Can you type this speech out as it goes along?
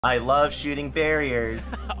I love shooting barriers.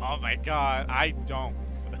 Oh my god, I don't.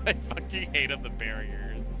 I fucking hated the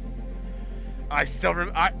barriers. I still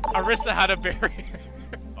Arissa had a barrier.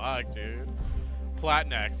 Fuck, dude. Plat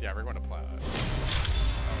next. Yeah, we're going to Plat.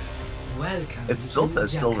 Welcome. It still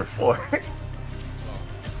says Silver 4.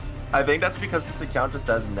 I think that's because this account just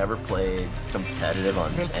has never played competitive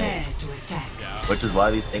on tank. Yeah. Which is why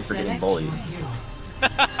these tanks are getting bullied.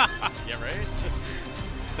 Yeah, right?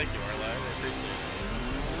 Thank you, Orla. I appreciate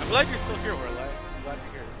it. I'm glad you're still here, Orla. I'm glad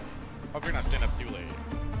you're here. Hope you're not staying up too late.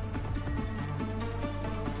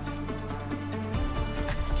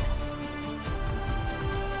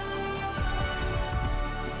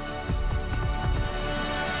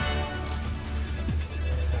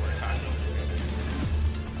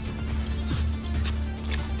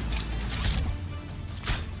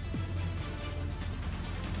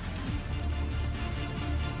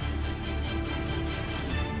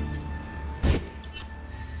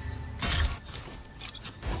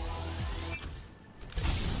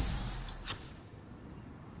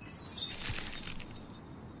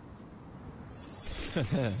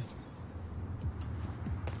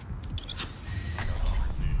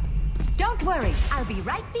 Don't worry, I'll be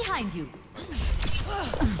right behind you.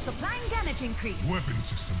 Supplying damage increase. Weapon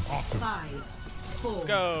system optimal. 5, 4, Let's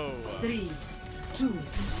go. 3, 2,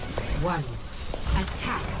 1.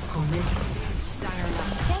 Attack commences.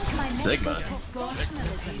 Thank my Sigma. medical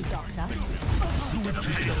professionalism, Doctor. Do it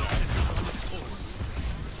together.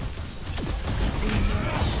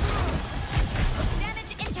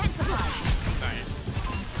 Damage intensified. Nice.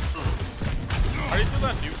 Are you still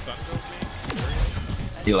that new Sun Girl thing?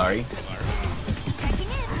 Hilari. Checking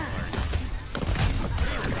in.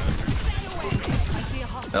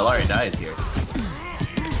 Hilari dies here.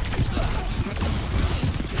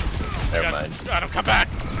 Never mind. Adam, come back!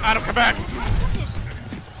 Adam, come back!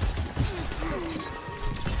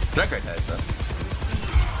 Drakar dies though.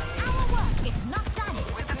 Our work is not done.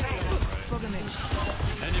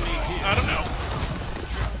 I don't know.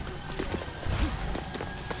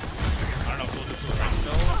 I don't know if we'll just go right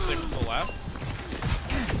still. Six to the left.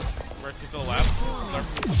 Mercy to the left.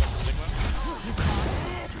 Sigma.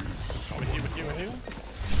 With you.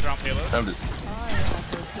 Drown payload. I'm just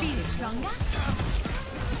Feel stronger?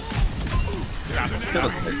 kill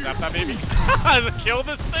this thing. Zap that baby. Kill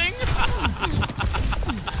this thing?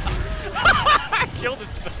 Kill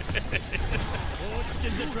this thing.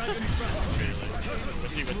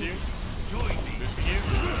 With you. Boosting you.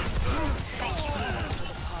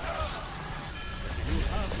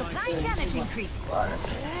 Supplying damage increase.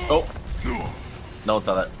 Oh. No one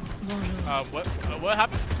saw that. What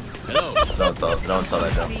happened? No one saw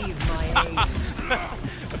that jump.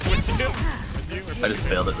 With you? I just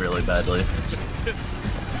failed it really badly.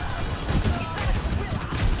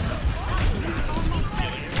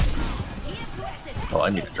 Oh, I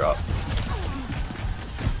need to drop.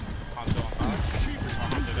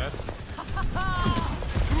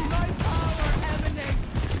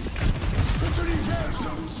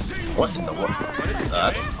 What in the world?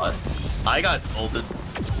 That's fun. I got ulted.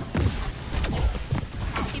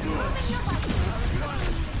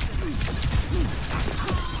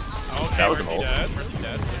 Okay, That was an Mercy ult. dead. Mercy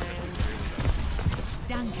dead.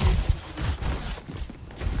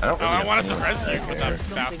 I don't really I wanted to have rescue anyone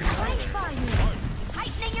with back that here. fast.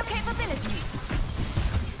 Heightening your capabilities.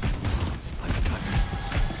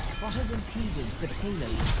 What has impeded the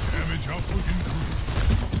payload? Damage output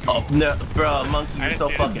increased. Oh no, bro, monkey, I you're didn't so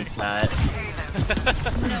see it. fucking fat.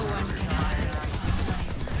 No one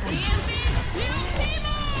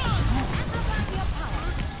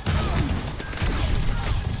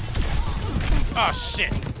Oh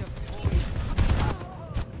shit!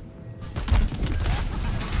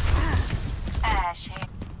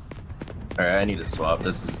 Alright, I need to swap.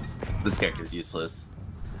 This character's useless.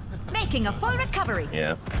 Making a full recovery.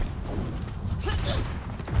 Yeah.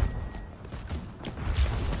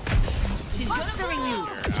 Monstering you.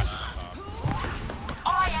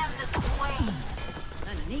 I am the queen.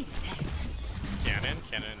 Underneath that. Cannon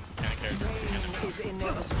character. Cannon. is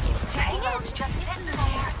inevitable. Checking out. Just in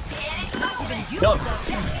there. Kill him.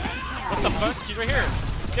 What the fuck? He's right here.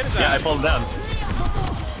 Get his Yeah, I ass. pulled him down.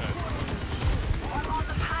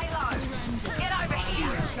 Get over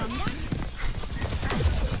here.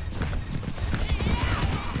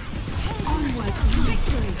 Onwards to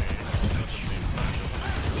victory.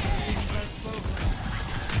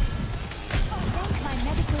 Thank my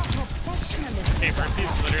medical professionalism. Hey, Mercy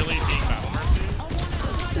is literally being Battle Mercy.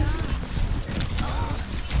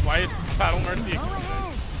 Why is Battle Mercy?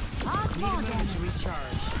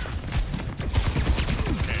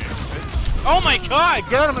 Okay. Oh my god!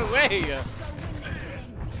 Get out of my way!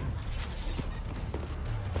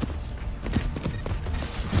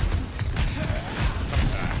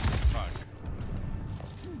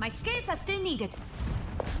 still needed.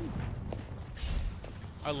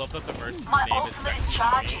 I love that the Mercy's My name is ultimate is Sexy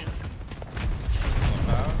charging.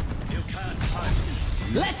 Mommy.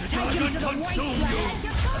 Let's take him to the wasteland.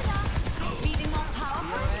 Feeling more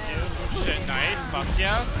powerful? Shit, nice. Fuck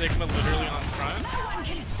yeah. Sigma literally on front.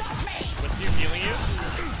 With you, healing you.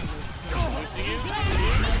 Boosting you.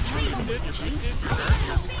 You're boosted. You're boosted.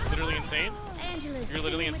 You're literally insane. You're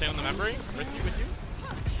literally insane on the memory. With you.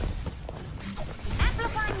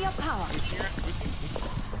 Amplifying your power.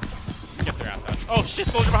 Get their ass out. Oh shit,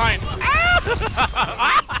 soldier behind. Ah!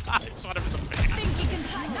 I shot him in the face. Think you can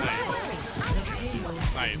try?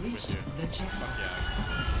 Nice with you. Fuck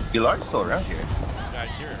yeah. Gilar's still around here. Yeah, I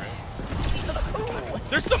hear it, right?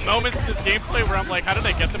 There's some moments in this gameplay where I'm like, how did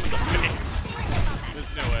I get them in the face?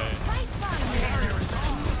 There's no way.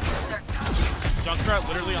 Junkrat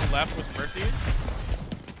literally on left with Mercy.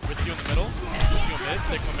 With you in the middle. With you in mid.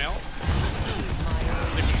 Sigma male.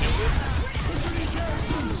 Sigma muted.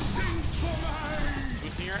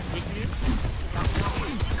 Boosting you.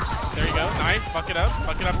 There you go. Nice. Fuck it up.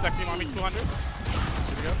 Fuck it up, sexymommy200.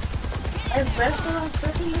 Here we go.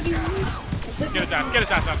 Get his ass. Get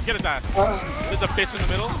his ass out. Get his ass. There's a bitch in the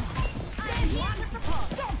middle.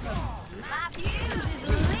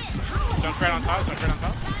 Junkrat on top. Junkrat on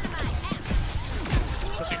top.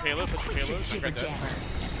 Pushing payload. Junkrat dead.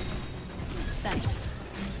 Thanks.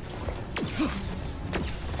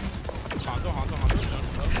 Hanzo.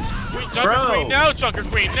 Wait, Junker Queen, no! Junker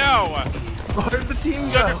Queen, no! What did the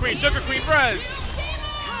team go? Junker Queen, res!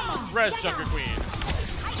 Res, Junker Queen.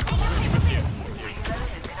 With you.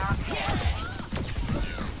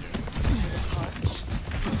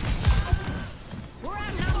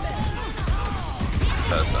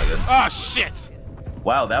 That's not good. Oh, shit!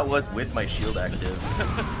 Wow, that was with my shield active.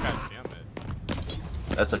 God damn it.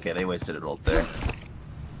 That's okay, they wasted an ult there.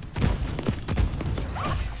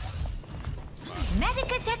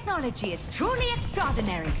 Medical technology is truly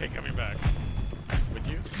extraordinary. Okay, coming back. With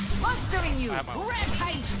you? Monstering you. I have my ult.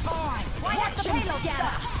 Rampage time. Why not the payload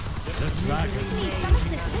scanner? The dragon. Need some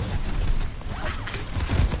assistance?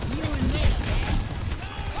 You and me.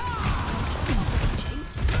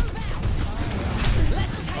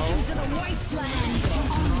 Let's take him to the wasteland.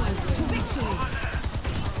 Onwards to victory.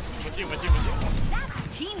 With you. That's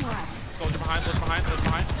teamwork. Soldier behind.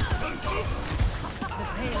 The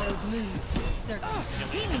payload moves in circles.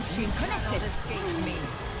 Healing stream connected. Escape me.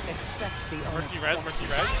 Expect the Mercy res. Find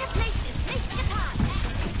a place is making a path.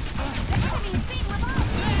 The enemy is being revived.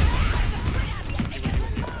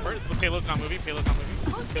 The payload's not moving.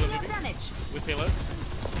 Posting Payload no moving. damage. With payload.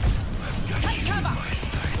 Take cover.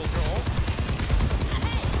 Soldier ult.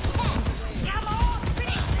 Come on,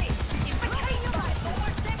 finish this. Between you guys,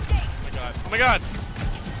 forward them gates. Oh my god.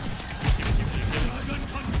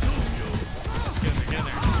 Get in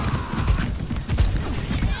there.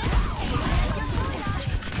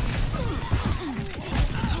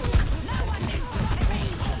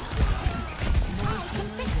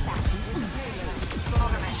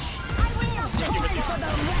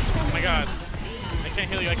 Oh my god. I can't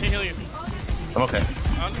heal you. I'm okay.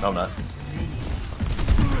 No, I'm not.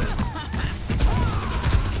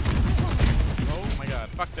 Oh my god.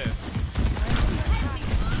 Fuck this.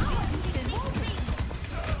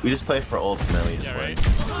 We just play for ults and then we just Yeah, win. right?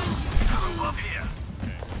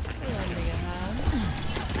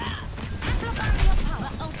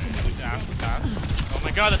 Oh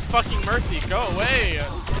my god, it's fucking Mercy. Go away.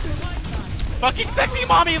 Fucking sexy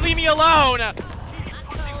mommy, leave me alone.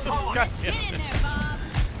 God damn it.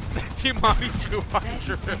 Sexy mommy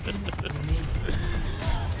 200.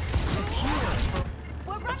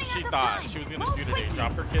 That's what she thought she was gonna do today.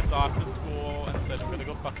 Drop her kids off to school and said, we're gonna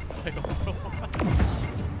go fucking play Overwatch.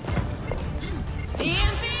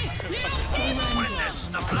 Witness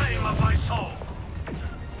the flame of my soul.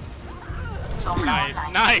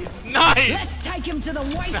 Nice. Let's take him to the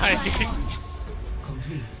wasteland. Nice.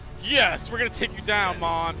 Complete. Yes, we're gonna take you down,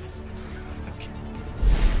 moms.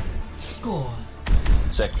 Score.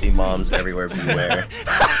 Sexy moms everywhere, beware.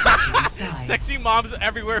 Sexy moms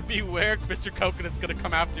everywhere, beware. Mr. Coconut's gonna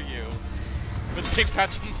come after you with Pink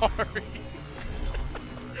Pachamari.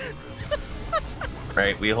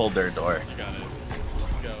 Right, we hold their door. You got it.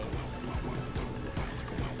 Let's go.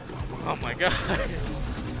 Oh my god.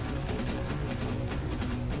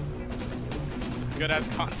 Some good ass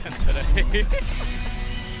content today.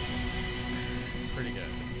 It's pretty good.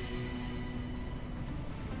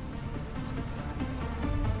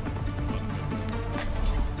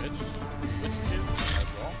 Which skin?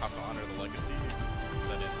 I'll have to honor the legacy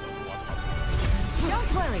that is Overwatch.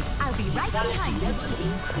 Don't worry, I'll be right behind you.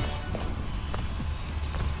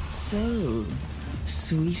 So,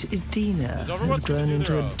 Sweet Edina Is has Overwatch grown gonna do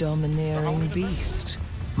into their, a domineering Halloween event? beast.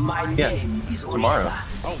 My name is tomorrow.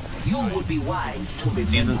 Orisa. Oh, You would be wise to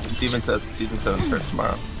remember. Season 7 starts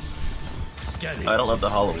tomorrow. Scanning. I don't love the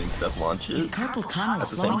Halloween stuff launches These carpal tunnels at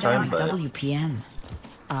the slow same down time, at but WPM.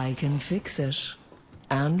 I can fix it.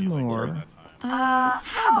 And more. How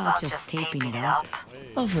about just taping it up?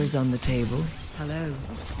 Offers on the table. Hello.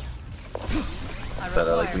 but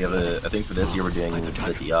like we have I think for this year we're doing the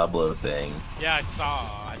Diablo thing. yeah, I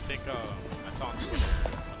saw. I think I saw on Twitter.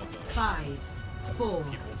 One of the 5, 4,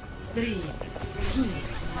 3, 2,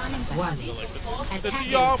 1. the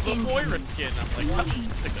Diablo Moira skin. I'm like, I'm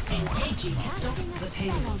sick of that. Engaging. Stop the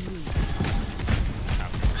payload.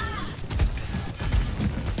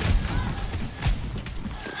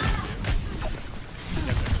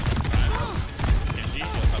 Genji,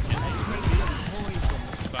 what's up, Genji?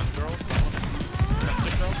 Sun girl?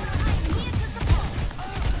 Sunset girl?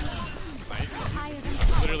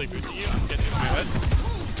 Nice. Literally boosting you. I'm getting into it.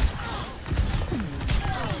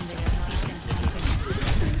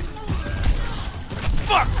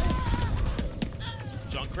 Fuck!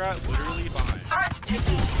 Junkrat literally behind. Shit,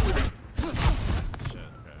 okay.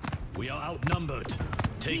 We are outnumbered.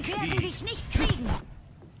 Take heed.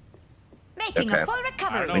 Making Okay. a full I don't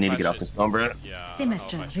recovery. know We need if to get I off this Sombra. Yeah. Symmetra I don't know if I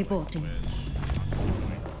should, like, reporting.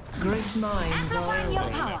 switch. Great minds are Amplifying your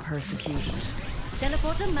always power. persecuted.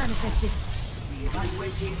 Teleporter manifested.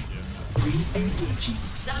 Evaluating. Re-engaging.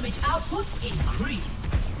 Damage output increased.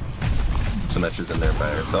 Symmetra's in there by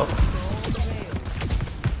herself.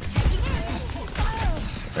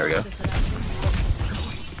 There we go.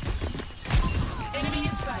 Enemy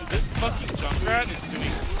inside. This fucking Junkrat is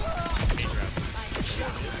doing hate rap.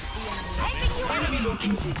 Enemy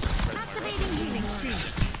located. Activating healing stream.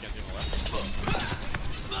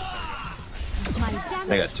 My I got damage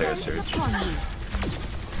Terra spell is Surge. upon you.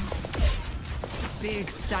 Big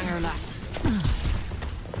stanger lap.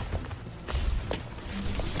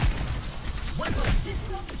 Weapon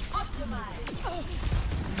system optimized.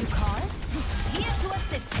 You call? Here to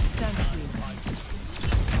assist. Thank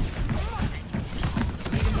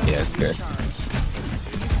you. Yeah, it's good.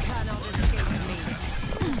 Cannot escape me.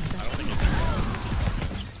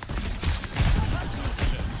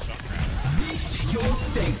 Meet your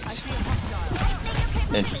fate.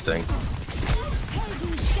 Interesting.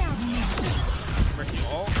 Mercy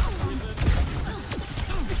all.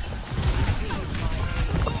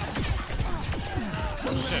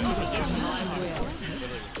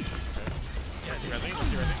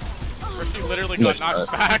 Mercy literally got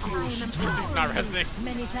knocked back. Mercy's not resing.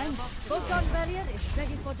 Many thanks. Photon barrier is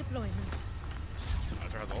ready for deployment.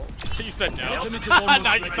 You said no.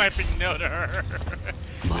 Now you're typing no to her.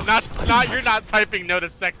 You're not typing no to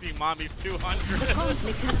sexymommy200.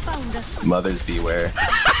 Conflict has found us. Mothers beware.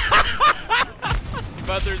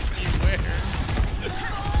 Mothers beware. It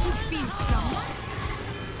feels strong.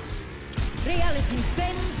 Reality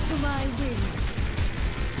bends to my will.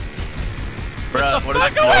 Bruh, what is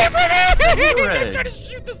Fuck away from me! I'm Red. trying to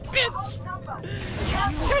shoot this bitch! God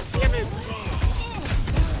damn it!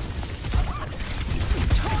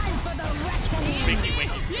 Winky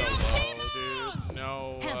Winky's so low, dude.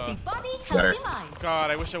 No. Healthy body, Better. healthy mind. God,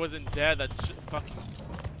 I wish I wasn't dead. That fucking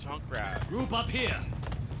Junkrat. Group up here.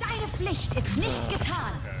 Deine Pflicht ist nicht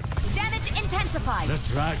getan. Damage intensified. The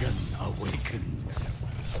dragon awakens.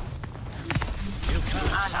 You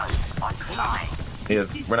can't. Yeah,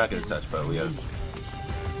 we're not gonna touch, but we have.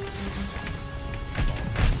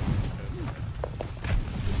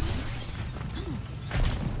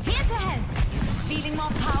 Here to help. Feeling more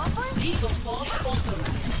powerful? Eagle force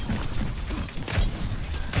authorized.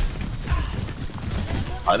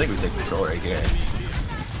 I think we take control right here.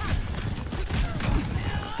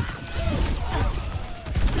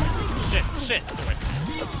 Shit. Other way.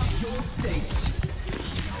 Your fate.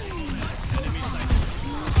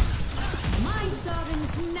 My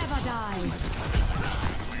servants never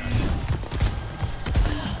die.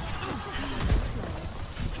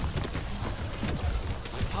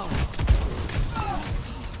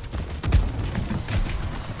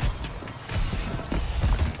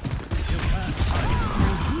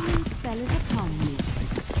 My healing spell is upon me.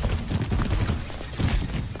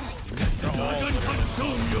 Dragon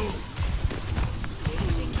consume you.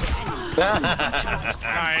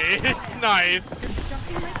 Nice.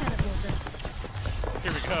 Constructing my teleporter.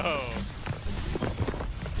 Here we go.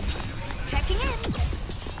 Checking in.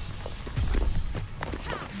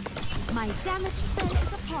 My damage spell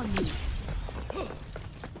is upon you.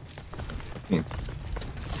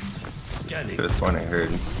 Scanning. Could have sworn I heard.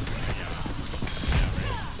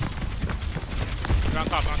 We're on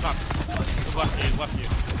top. Left you.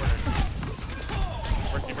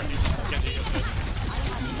 Mercy, mercy. Genji, okay.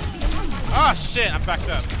 Ah, shit, I'm backed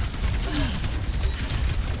up.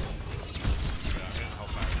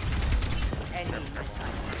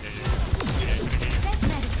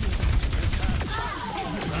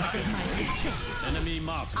 Enemy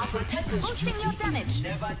marked. Our protector's Boosting duty your damage. is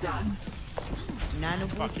never done. Nano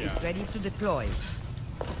Fuck boost yeah. is ready to deploy.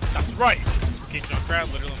 That's right. Okay,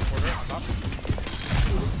 Junkrat, literally on the corner, on top.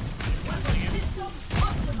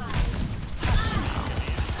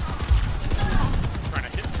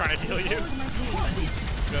 Trying to heal you.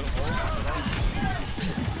 Good.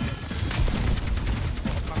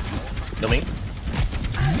 Kill me.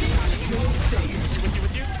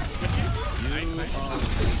 With you. Nice.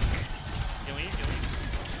 Healing you.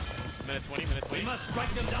 Minute 20. We must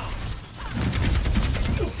strike them down.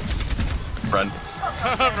 Run.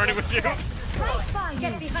 I'm running with you.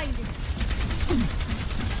 Get behind it.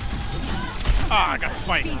 Ah, I got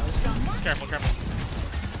spiked. Careful.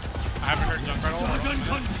 I haven't heard Junkrat all Dragon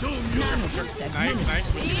consume you. Nice.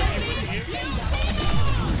 With you.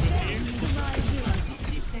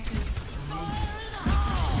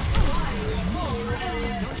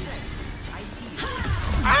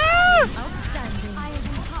 Ah! Outstanding. I have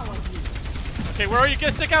empowered you. Okay, where are you?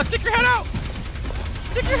 Stick out! Stick your head out!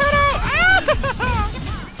 Stick your head out! Ah!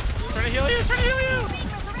 Trying to heal you! Being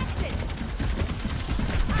resurrected.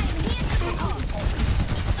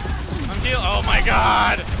 I'm healed. Oh my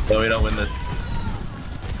god! No, we don't win this.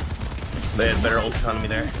 They had better ult economy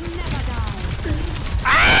there. Never die.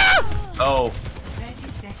 Ah! Oh, 30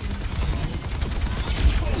 seconds.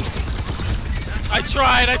 I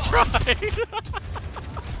tried.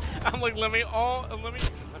 I'm like, let me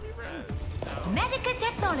rest. Medical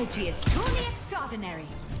technology is truly extraordinary.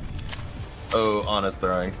 oh, honest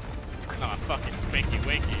throwing. Nah, fucking spanky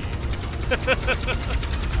wakey.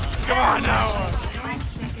 Come on now. 5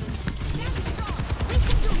 seconds. Very strong. We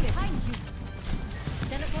can do this. Behind you.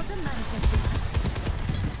 Teleporter manifesting.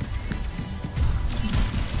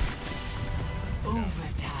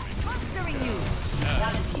 Overtime. Monstering you.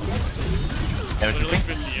 Reality left. Damage Literally me.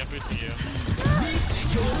 boosting you. Meet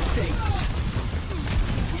your fate.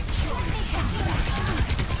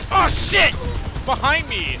 Oh shit! Behind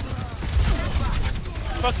me!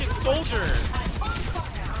 Fucking soldier!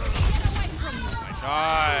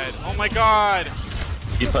 Oh my god!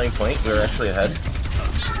 Keep playing point. We were actually ahead.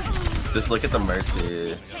 Just look at the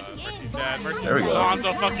mercy. Mercy's dead. Mercy's There we go.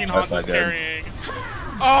 Hanzo fucking That's Hanzo's not good. carrying.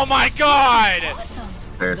 Oh my god!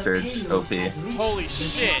 Bear surge. OP. Holy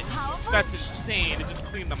shit! That's insane. It just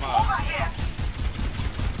cleaned them up.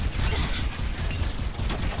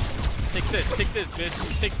 Take this, bitch.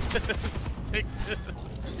 Take this.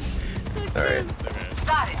 Alright.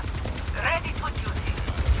 Okay. Ready for duty.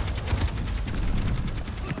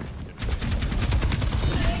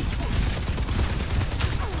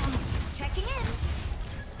 Checking in.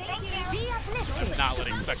 Thank you. Be uplifted. I'm not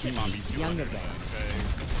letting sexymommy200. Younger guy.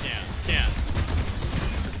 Okay. Can't.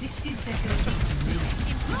 60 seconds.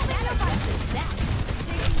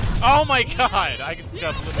 Oh my god! I can just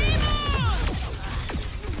got obliterated.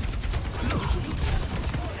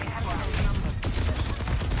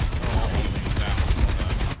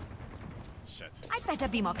 Shit. I'd better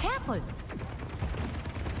be more careful.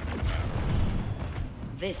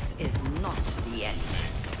 This is not the end.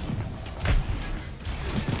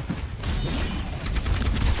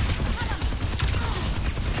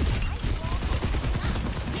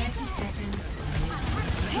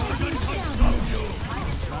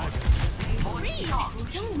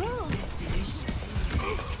 Don't move.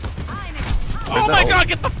 Oh my god,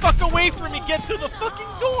 get the fuck away from me! Get to the fucking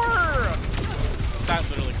door! That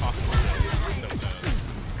literally cost me. So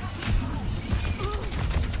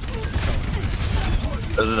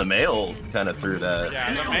dead. The male kind of threw that.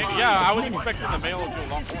 Yeah, I was expecting the male to do a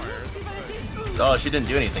lot more. Oh, she didn't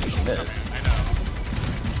do anything. She missed.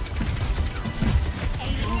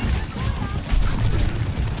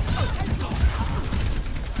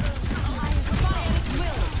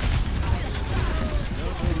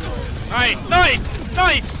 I know.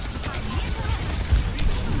 Nice!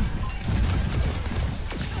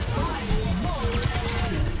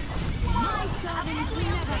 My servants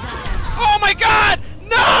never die. Oh my god!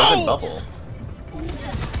 That was in No! bubble.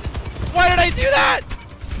 Why did I do that?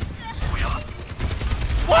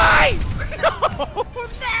 Why? No!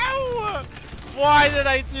 Why did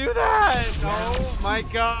I do that? Oh my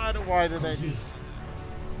god, why did I do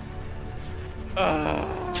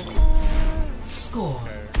that? Score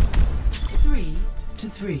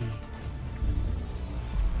 3-3.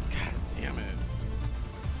 God damn it.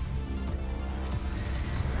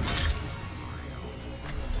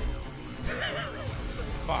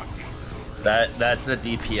 Fuck. That's a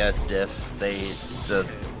DPS diff. They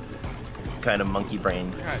just kind of monkey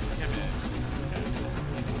brain. God damn it.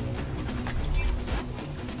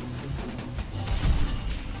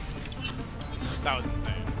 That was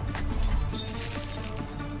insane.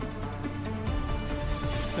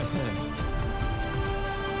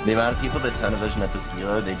 The amount of people that tunnel vision at the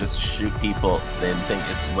skilo, they just shoot people. They think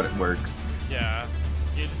it's what it works. Yeah.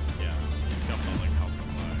 You just got to like help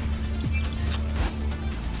supply.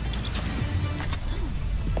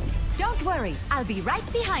 Don't worry, I'll be right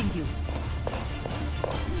behind you.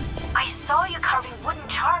 I saw you carving wooden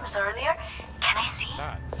charms earlier. Can I see?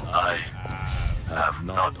 That's I have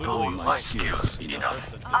not honed my skills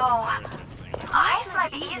enough. Oh, eyes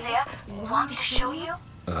might be easier. Want me to show you?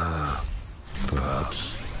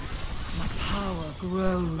 Perhaps. My power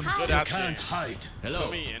grows. Good You ass can't game. hide. Put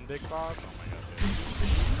Hello. me in, big boss. Oh my god,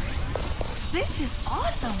 dude. This is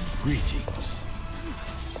awesome. Greetings.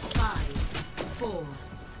 5, 4,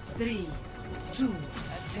 3, 2,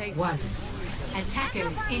 1.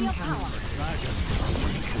 Attackers incoming.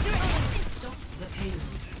 Stop the payload.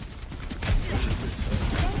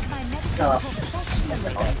 Thank my medical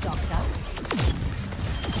professionalism, Doctor.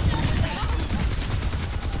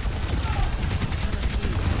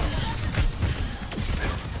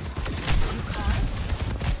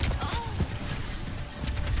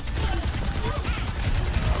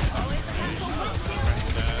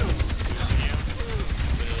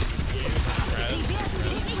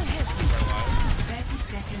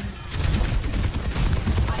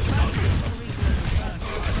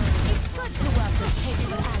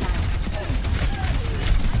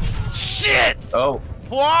 Shit! Oh.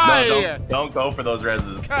 Why? No, don't go for those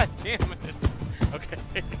reses. God damn it. Okay,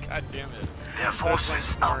 god damn it. Their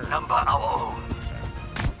forces outnumber our own.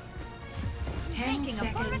 10 Taking a full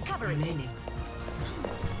seconds recovery. remaining.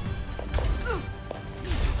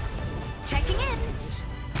 Checking in.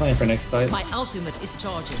 Fine for next fight. My ultimate is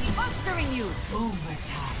charging. Monstering you.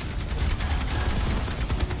 Overtime.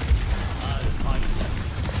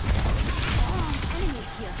 Enemies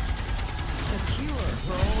here.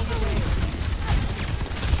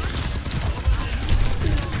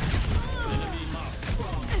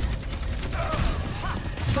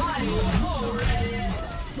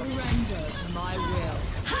 Surrender to my will.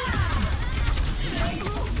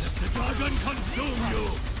 The dragon consume you.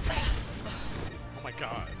 Oh my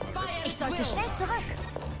god. Ich sollte schnell zurück.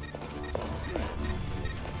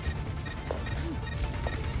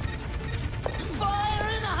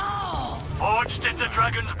 Forged in the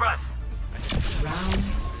dragon's breath. Round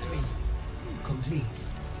 3. Complete.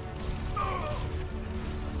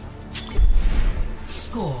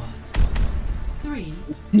 Score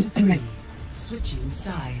 3-3. Switching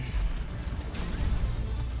sides.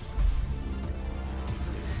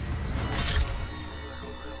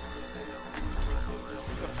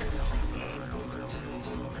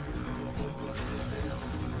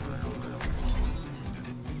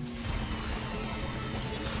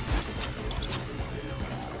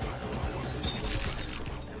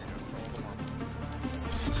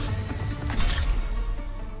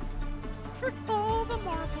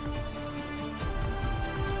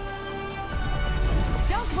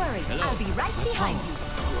 Don't worry, I'll be right behind you.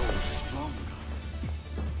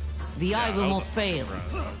 The eye will not fail.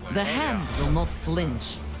 The hand will not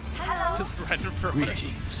flinch. Just random for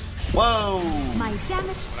Greetings. Whoa! My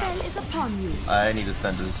damage spell is upon you. I need to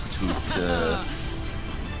send this tweet to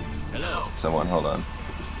Hello. someone. Hold on.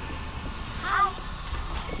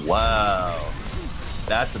 Wow.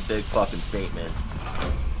 That's a big fucking statement.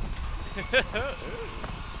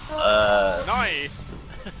 Nice!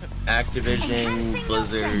 Activision Enhancing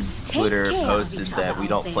Blizzard your strength. Twitter Take care of posted each that other we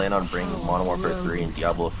don't out plan there. on bringing Modern Warfare 3 and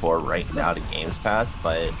Diablo 4 right now to Games Pass,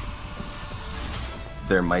 but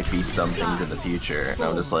there might be some things in the future. And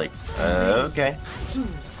I'm just like, okay.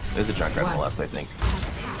 There's a Junkrat on the left, I think.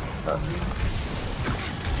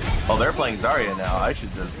 Oh, they're playing Zarya now. I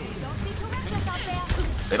should just...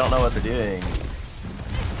 They don't know what they're doing. 60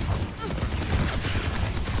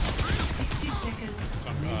 seconds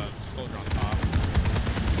remaining. Soldier on top.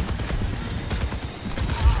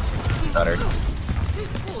 Got her.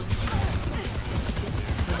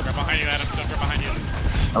 Right behind you, Adam. Jump right behind you.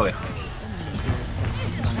 Okay.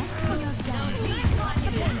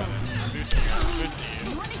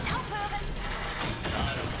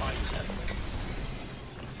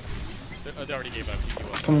 They already gave up. He gave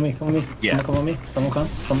up. Come on me, come on me. Yeah. Someone come on me. Someone come.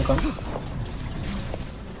 Someone come.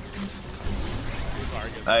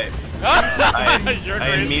 You're I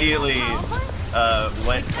crazy. immediately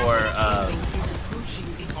went for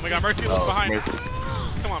Oh my god, Mercy looks behind. Mercy.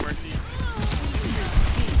 Come on, Mercy.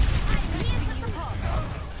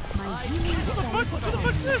 What the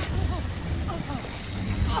fuck's this?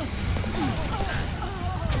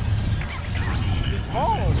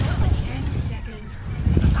 Oh!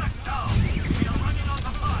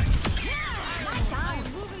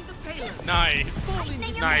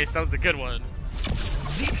 Nice. Nice, that was a good one.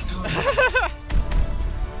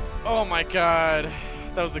 Oh my god.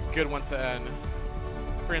 That was a good one to end.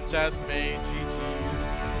 Princess May,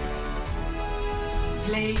 GG's.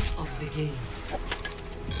 Play of the game.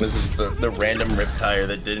 This is just the random riptire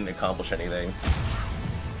that didn't accomplish anything.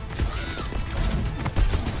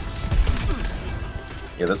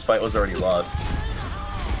 Yeah, this fight was already lost.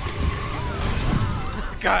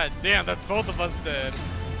 God damn, that's both of us dead.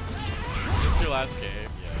 This is your last game,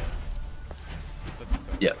 yeah. That's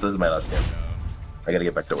so Yes, this is my last game. I gotta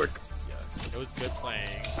get back to work. Yes, it was good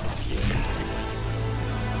playing.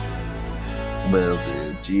 Will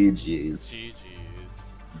do. GG's.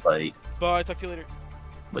 GG's. Bye. Bye, talk to you later.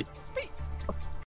 Bye.